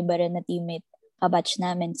frontliners, yung iba rin na teammate, kabatch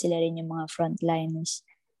namin, sila rin yung mga frontliners.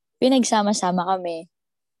 Pinagsama-sama kami.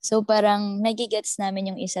 So parang nagigets namin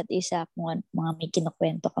yung isa't isa kung mga may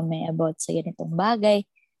kinukwento kami about sa ganitong bagay.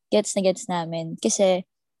 Gets na gets namin. Kasi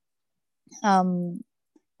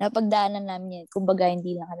napagdaanan namin yun. Kumbaga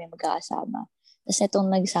hindi lang kami magkakasama. Tapos itong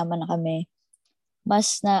nagsama na kami,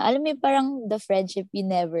 mas na, alam mo parang the friendship you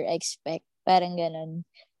never expect. Parang ganun.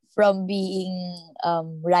 From being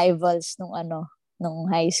rivals nung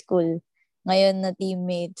high school. Ngayon na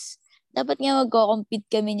teammates. Dapat nga magko-compete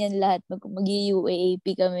kami niyan lahat. Mag-UAAP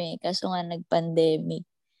kami. Kaso nga nag-pandemic.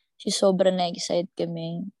 So, sobrang na-excite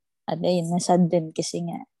kami. At ayun, nasad din kasi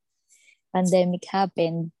nga pandemic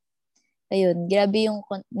happened. Ayun, grabe yung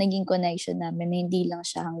naging connection namin na hindi lang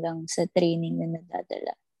siya hanggang sa training na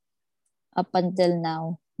nadadala. Up until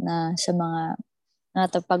now, na sa mga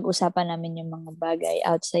Natapag-usapan namin yung mga bagay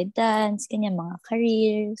outside dance, ganyan, mga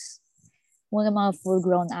careers, mga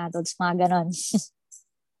full-grown adults, mga ganon.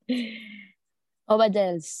 O ba,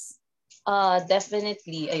 Dels?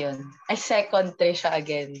 Definitely, ayun. I second Trisha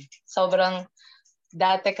again. Sobrang,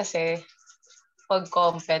 dati kasi, pag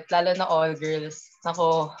compet, lalo na all girls,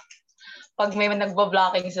 ako, pag may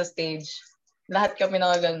nagbo-blocking sa stage, lahat kami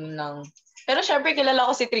nakaganon lang. Pero syempre, kilala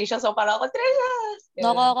ko si Trisha, so parang ako, Trisha!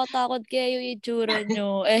 Ganun. Nakakatakot kaya yung itsura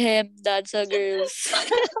nyo. Dance sa girls.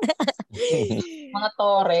 Mga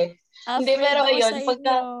tore. Hindi, Afraid pero ako ayun, sa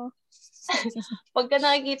inyo. pagka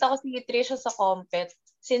nakikita ko si Trisha sa compet,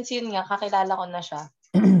 since yun nga, kakilala ko na siya,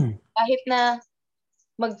 kahit na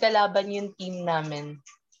magkalaban yung team namin,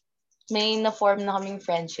 may na-form na kaming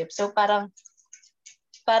friendship. So parang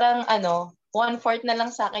one-fourth na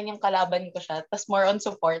lang sa akin yung kalaban ko siya. Tapos more on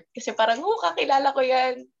support. Kasi parang, kakilala ko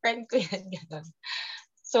yan. Friend ko yan. Ganun.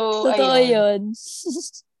 So, Totoo ayun. yun.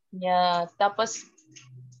 Yeah. Tapos,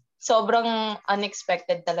 sobrang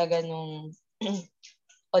unexpected talaga nung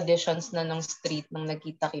auditions na nung street nung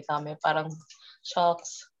nagkita-kita kami. Parang,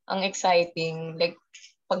 shocks. Ang exciting. Like,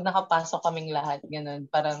 pag nakapasok kaming lahat, ganun.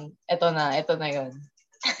 Parang, eto na yun.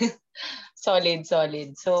 Solid.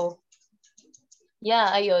 So,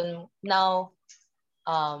 yeah, ayun. Now,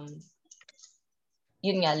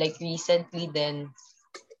 yun nga, like recently din,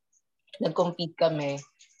 nag-compete kami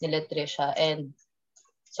nila Trisha and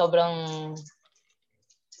sobrang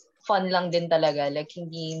fun lang din talaga. Like,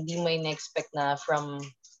 hindi mo in-expect na from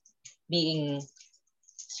being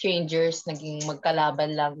strangers, naging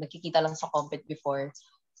magkalaban lang, nakikita lang sa compete before.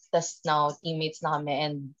 Tapos now, teammates na kami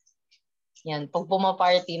and yan, pag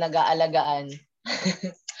pumaparty, nag-aalagaan.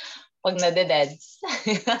 Pag nade-deads.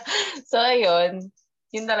 So, ayun.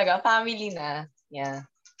 Yun talaga, family na. Yeah.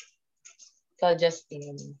 So,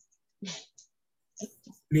 Justin.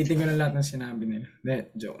 Ulitin ko na lahat ng sinabi nila.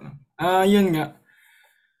 Joke lang. Yun nga.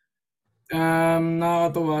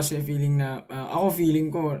 Nakakatuwa kasi feeling na, ako feeling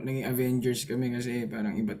ko, naging Avengers kami kasi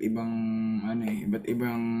parang iba't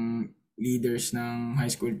ibang leaders ng high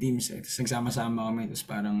school teams. Tapos nagsama-sama kami. Tapos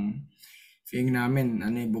parang feeling namin,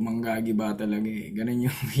 bumangga ba talaga eh. Ganun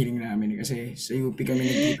yung feeling namin. Kasi sa UP kami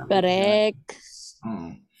nagkita. Correct.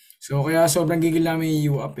 Oo. So kaya sobrang gigil namin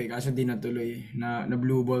yung UAP kaso di natuloy. Na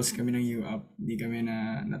blue balls kami ng UAP, di kami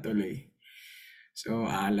natuloy. So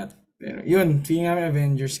alat. Pero yun, feeling namin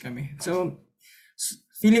Avengers kami. So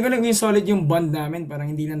feeling ko naging solid yung bond namin,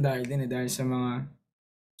 parang hindi lang dahil din dahil sa mga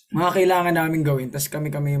kailangan namin gawin. Tas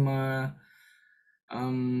kami yung mga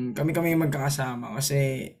kami yung magkakasama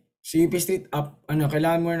kasi sa UP Street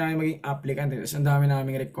kailangan mo na namin maging applicant. Tapos ang dami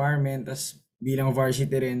naming requirement. Tas bilang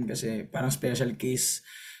varsity rin kasi parang special case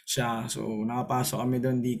siya. So nakapasok kami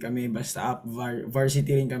doon, di kami basta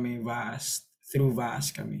varsity rin kami, through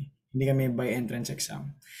VAS kami. Hindi kami by entrance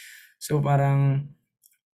exam. So parang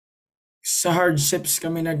sa hardships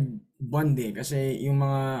kami nag-bond kasi yung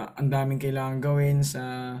mga ang daming kailangan gawin sa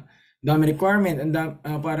dami requirement,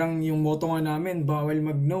 parang yung motto nga namin, bawal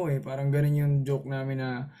mag-no eh. Parang ganun yung joke namin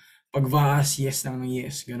na pag VAS, yes lang ng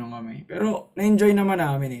yes. Ganun kami. Pero na-enjoy naman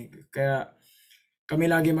namin eh. Kaya kami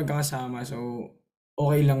lagi magkakasama. So,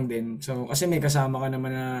 okay lang din. So, kasi may kasama ka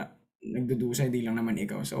naman na nagdudusa, hindi lang naman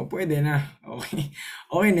ikaw. So, pwede na. Okay.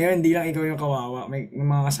 Okay na yun. Hindi lang ikaw yung kawawa. May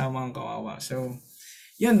mga kasama kang kawawa. So,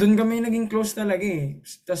 yan. Doon kami naging close talaga eh.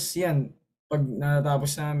 Tapos yan. Pag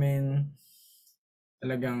natapos namin,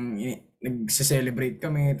 talagang nagse-celebrate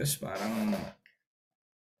kami. Tapos parang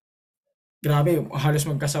grabe, halos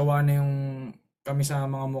magkasawa na yung kami sa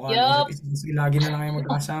mga mukha ng isa't isa. Kasi lagi na lang kayo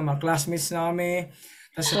magkakasama. Classmates na kami.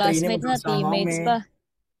 Tapos sa training Classmate na, magkakasama teammates kami. pa.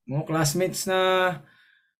 Mga classmates na.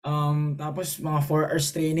 Tapos mga 4 hours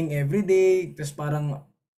training everyday. Tapos parang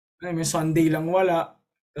may Sunday lang wala.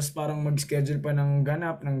 Tapos parang mag-schedule pa ng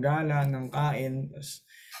ganap, ng gala, ng kain. Tapos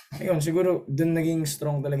ayun, siguro doon naging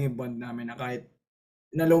strong talaga yung bond namin na kahit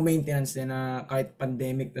na low maintenance din na kahit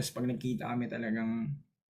pandemic, tapos pag nagkita kami talagang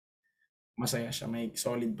masaya siya, may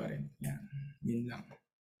solid pa rin. Yan, yun lang.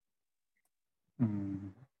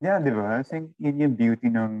 Yeah, di ba? I think yun yung beauty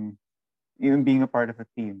ng yung being a part of a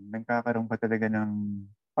team. Nagkakaroon ka talaga ng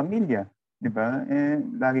pamilya, di ba?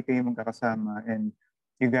 And lagi kayo magkakasama and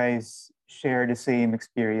you guys share the same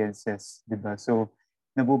experiences, di ba? So,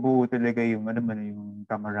 nabubuo talaga yung, yung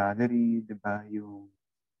camaraderie, di ba? Yung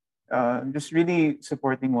just really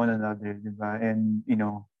supporting one another, di ba? And,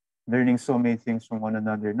 learning so many things from one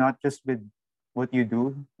another, not just with what you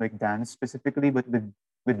do, like dance specifically, but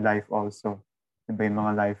with life also. Di ba? Yung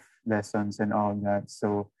mga life lessons and all that.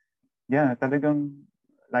 So, yeah, talagang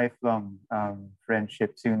lifelong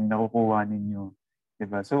friendships yung nakukuha ninyo.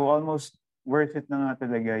 Diba? So almost worth it na nga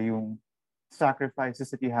talaga yung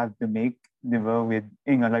sacrifices that you have to make, di ba? With,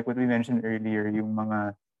 like what we mentioned earlier, yung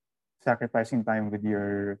mga sacrificing time with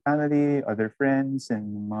your family, other friends,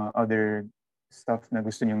 and mga other stuff na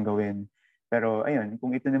gusto niyong gawin. Pero ayun,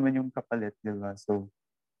 kung ito naman yung kapalit, di ba? So,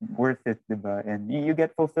 worth it, di ba? And you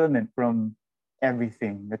get fulfillment from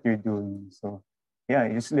everything that you're doing. So, yeah,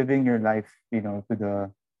 just living your life, to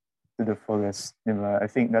the fullest, di ba? I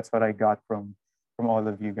think that's what I got from all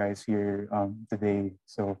of you guys here today.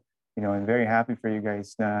 So, I'm very happy for you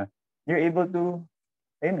guys na you're able to,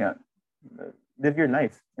 ayun nga, live your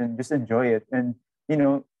life and just enjoy it. And,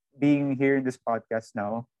 being here in this podcast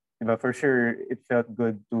now, diba, for sure, it felt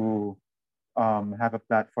good to have a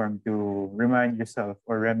platform to remind yourself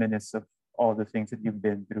or reminisce of all the things that you've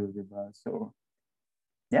been through, diba? So,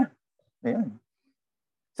 yeah.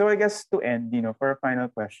 So I guess to end, for a final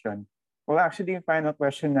question, well, actually, yung final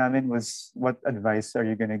question namin was, what advice are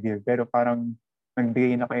you gonna give? Pero parang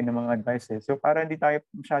nagbigay na kayo ng mga advice eh. So para hindi tayo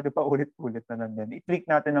masyado pa ulit-ulit na lang yan. I-tweak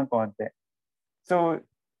natin ng konti. So,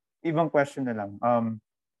 ibang question na lang.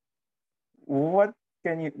 What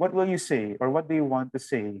will you say, or what do you want to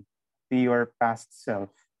say to your past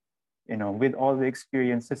self, with all the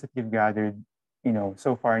experiences that you've gathered,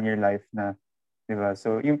 so far in your life na, diba?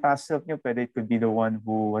 So, yung past self nyo, pwede it could be the one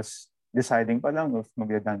who was deciding pa lang if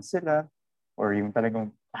magda-dance sila, or yung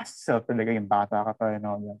talagang past self talaga, yung bata ka pa and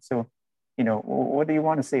all that. So, what do you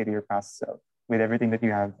want to say to your past self with everything that you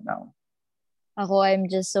have now? Ako, I'm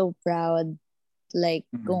just so proud. Like,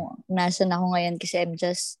 kung nasan ako ngayon, kasi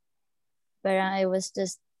parang I was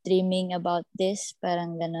just dreaming about this,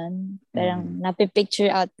 parang ganun. Parang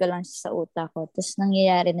napipicture out ko lang siya sa utak ko. Tapos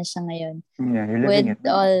nangyayari na siya ngayon. Yeah, you're living it.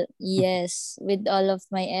 With all of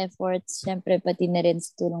my efforts, syempre pati na rin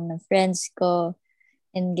sa tulong ng friends ko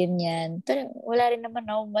and ganyan. Pero wala rin naman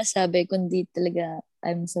ako masabi, kundi talaga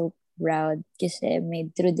I'm so proud kasi I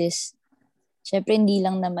made through this. Syempre hindi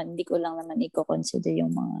ko lang naman i-consider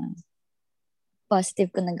yung mga positive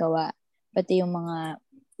ko nagawa. Pati yung mga,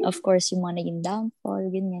 of course, yung mga naging downfall,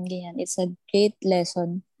 ganyan. It's a great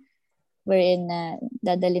lesson wherein na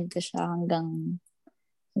dadalhin ko siya hanggang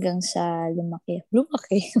sa lumaki.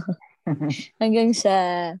 Hanggang sa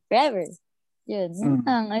forever. Yun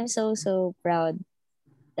lang. I'm so proud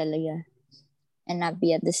talaga. And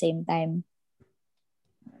happy at the same time.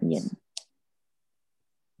 Yun.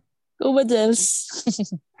 Go, what else?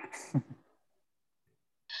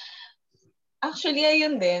 Actually,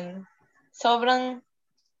 ayun din. Sobrang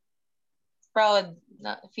proud.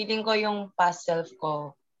 Feeling ko yung past self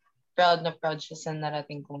ko, proud na proud siya sa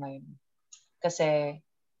narating ko ngayon. Kasi,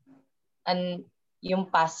 yung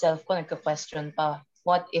past self ko, nagka-question pa,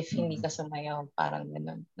 what if hindi ka sumayaw? Parang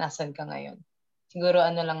ganun. Nasaan ka ngayon? Siguro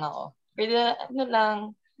lang ako. Pero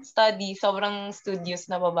study, sobrang studious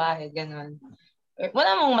na babae, ganun.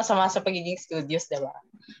 Wala mong masama sa pagiging studious, diba?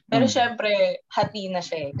 Pero syempre, hati na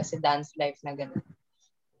siya eh, kasi dance life na ganun.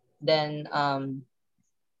 Then,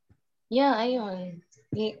 yeah, ayun.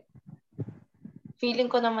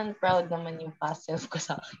 Feeling ko naman proud naman yung past self ko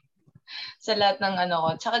sa akin. Sa lahat ng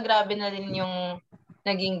ko. Tsaka grabe na din yung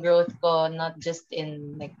naging growth ko, not just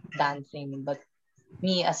in like dancing, but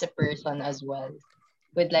me as a person as well.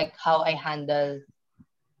 With like how I handle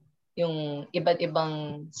yung iba't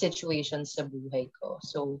ibang situations sa buhay ko.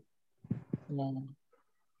 So, yeah.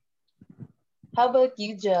 How about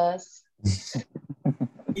you, Just?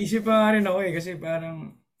 Isip pa rin ako kasi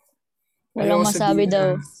parang Walang masabi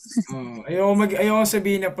daw. ayoko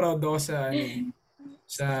sabihin na proud ako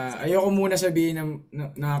ayoko muna sabihin na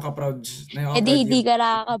nakaka-proud. Hindi ka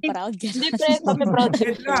nakaka-proud. Hindi, pre, kami proud.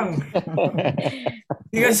 Wait lang.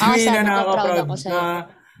 Hindi ka sabihin na nakaka-proud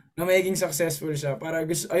na magiging successful siya. Para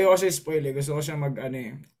ayoko siya spoil eh. Gusto ko siya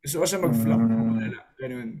gusto ko siya mag-flop.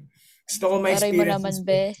 Ganun. Gusto ko ma-experience yung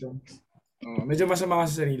spectrum. Medyo masama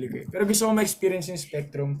ka sa sarili ko eh. Pero gusto ko ma-experience yung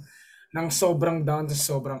spectrum ng sobrang down to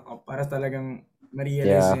sobrang up para talagang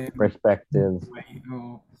ma-realize perspective.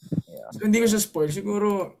 Yeah. So hindi ko siya spoil.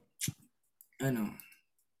 Siguro,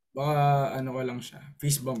 baka ko lang siya.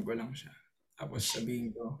 Fist bump ko lang siya. Tapos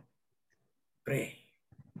sabihin ko, pre,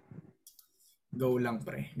 go lang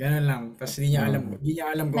pre. Ganun lang. Tapos hindi niya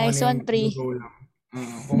alam kung nice ano yung go lang.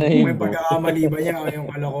 Kung may pagkakamali ba niya o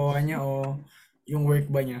yung kalokohan niya o yung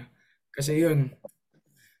work ba niya. Kasi yun,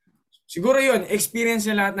 siguro yun, experience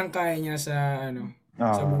niya lahat ng kaya niya sa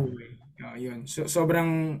sa buhay. Yun. So,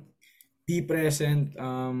 sobrang be present,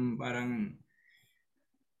 parang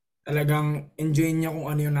talagang enjoy niya kung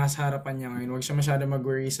ano yung nasa harapan niya ngayon. Huwag siya masyadong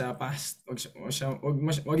mag-worry sa past.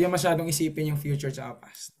 Huwag niya masyadong isipin yung future sa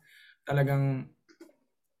past. Talagang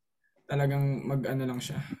lang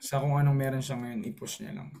siya. Sa kung anong meron siya ngayon, i-push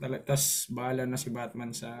niya lang. Tapos bahala na si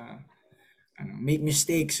Batman sa make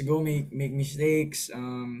mistakes, go make mistakes,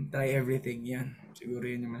 try everything. Yan. Siguro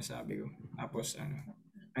yun yung masabi ko. Tapos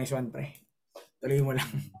nice one, pre. Tuloy mo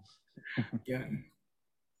lang. Yan.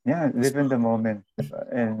 Yeah, live in the moment, diba?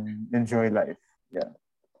 And enjoy life. Yeah.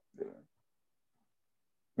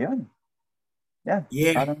 Yan. Yeah.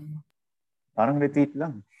 Yeah. Parang repeat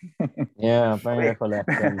lang. Yeah, parang Okay.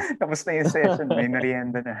 recollection. Tapos na yung session, may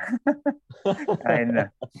merienda na. Kain na.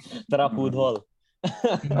 Tara, food hall.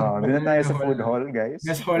 Doon na tayo sa food hall, guys.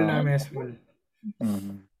 Mess hall na, mess hall.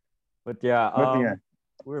 But yeah,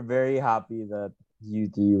 we're very happy that you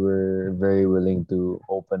three were very willing to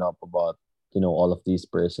open up about, all of these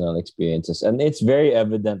personal experiences. And it's very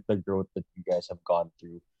evident the growth that you guys have gone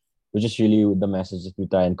through, which is really the message that we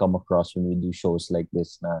try and come across when we do shows like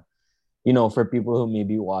this. Na, for people who may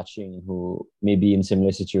be watching, who may be in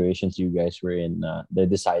similar situations you guys were in, they're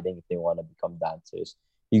deciding if they want to become dancers.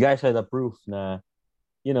 You guys are the proof na,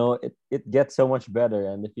 it gets so much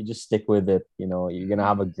better. And if you just stick with it, you're going to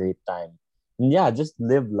have a great time. And yeah, just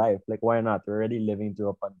live life. Like, why not? We're already living through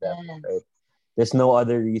a pandemic, right? There's no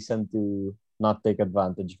other reason to not take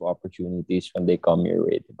advantage of opportunities when they come your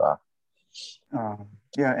way, diba?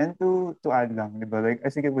 Yeah, and to add lang, diba? Like, I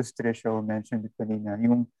think it was Trisha who mentioned it kanina,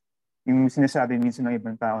 yung sinasabi minsan ng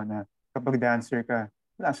ibang tao na kapag dancer ka,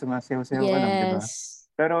 wala, sumasayaw-sayaw ka lang, diba?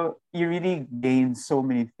 Pero you really gain so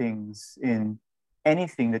many things in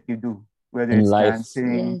anything that you do. Whether In it's life.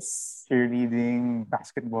 dancing, cheerleading,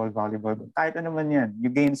 basketball, volleyball, kahit ano man yan, you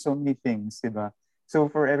gain so many things, diba? So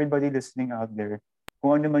for everybody listening out there,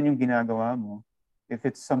 kung ano man yung ginagawa mo, if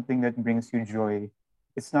it's something that brings you joy,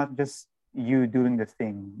 it's not just you doing the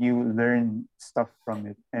thing. You learn stuff from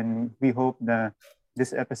it. And we hope that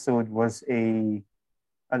this episode was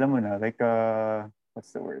alam mo na, like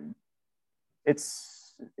what's the word?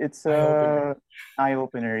 It's a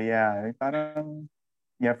eye-opener, yeah. Parang,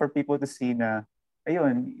 yeah, for people to see na,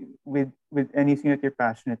 ayun, with anything that you're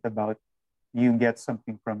passionate about, you get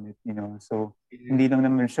something from it, So, hindi lang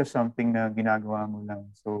naman siya something na ginagawa mo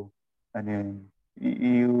lang. So,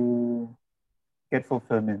 you get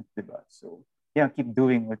fulfillment, diba? So, yeah, keep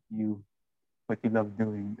doing what you love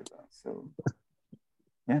doing, diba? So,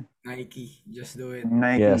 yeah. Nike, just do it.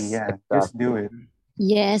 Nike, Yes, yeah, exactly. just do it.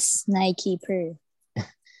 Yes, Nike per.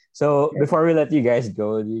 So before we let you guys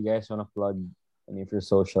go, do you guys want to plug any of your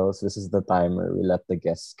socials? This is the time where we let the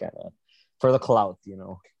guests kind of, for the clout,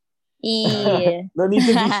 Yeah. No need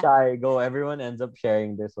to be shy. Go. Everyone ends up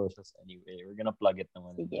sharing their socials anyway. We're gonna plug it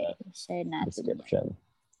naman in the Share natin. description.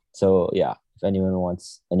 So yeah, if anyone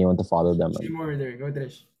wants anyone to follow them. Same order. Go,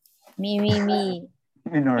 Trish. Me.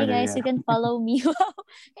 In order, Hey guys, yeah. you can follow me.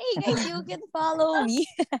 Hey guys, you can follow me.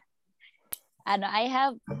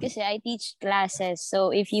 Kasi I teach classes. So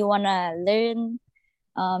if you wanna learn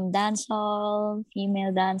dancehall, female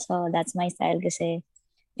dancehall, that's my style kasi.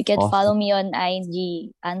 You can follow me on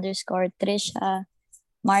IG _Trisha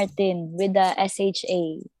Martin with the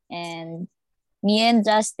SHA. And me and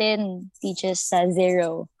Justin teaches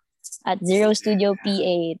Zero at Zero Studio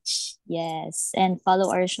PH. Yes. And follow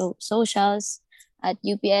our socials at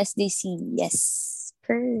UPSDC. Yes.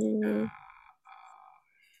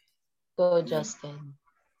 Go, Justin.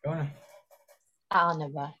 Go na. Ako na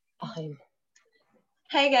ba? Okay.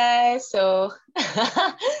 Hi, guys. So,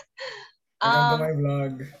 Welcome to my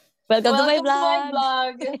vlog. Welcome to my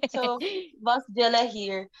vlog. So, Boss Jella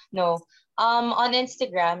here. No. On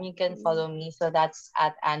Instagram, you can follow me. So, that's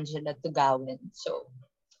at Angela Tugaoen. So,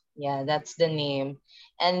 yeah, that's the name.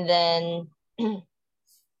 And then,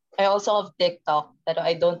 I also have TikTok, but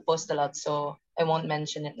I don't post a lot, so I won't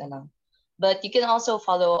mention it na lang. But you can also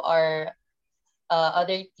follow our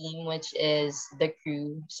other team, which is The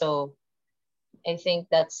Crew. So I think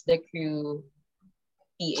that's The Crew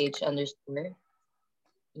PH _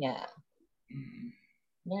 Yeah.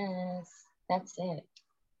 Yes, that's it.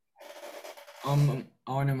 Ako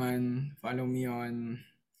naman, follow me on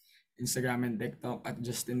Instagram and TikTok at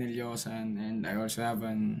Justin Nillosan, and I also have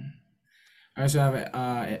a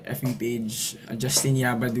effing page, Justin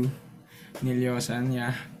Yabadu Nillosan,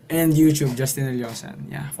 yeah. And YouTube, Justin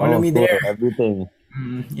Nillosan, yeah. Follow me there. Everything.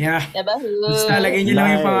 Yeah. Yabahoo! Basta lagay niyo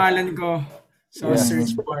lang yung pangalan ko. So, Yeah.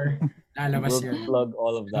 search bar. Lalabas We'll yun. plug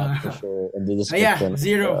all of that for sure in the So yeah, description.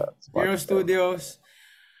 Zero Studios.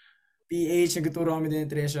 PH, nagtuturo kami din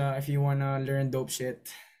ni Trisha. If you wanna learn dope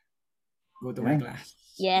shit, go to my class.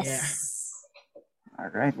 Yes. Yeah.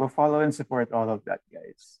 All right, we'll follow and support all of that,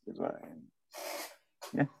 guys.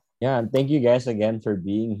 Yeah, and thank you guys again for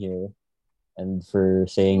being here and for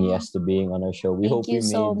saying yes to being on our show. We Thank hope you we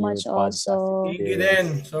made so your much podcast also. Thank you din.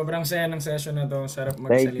 Sobrang saya ng session na to. Sarap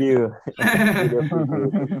magsalita. Thank you. Really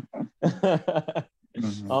appreciate it.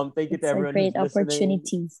 Thank you to It's a everyone who's great listening.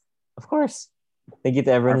 opportunity. Of course. Thank you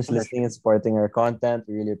to everyone Our who's pleasure. listening and supporting our content.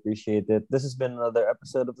 We really appreciate it. This has been another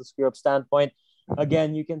episode of the Screw Up Standpoint.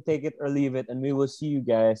 Again, you can take it or leave it, and we will see you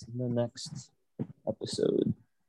guys in the next episode.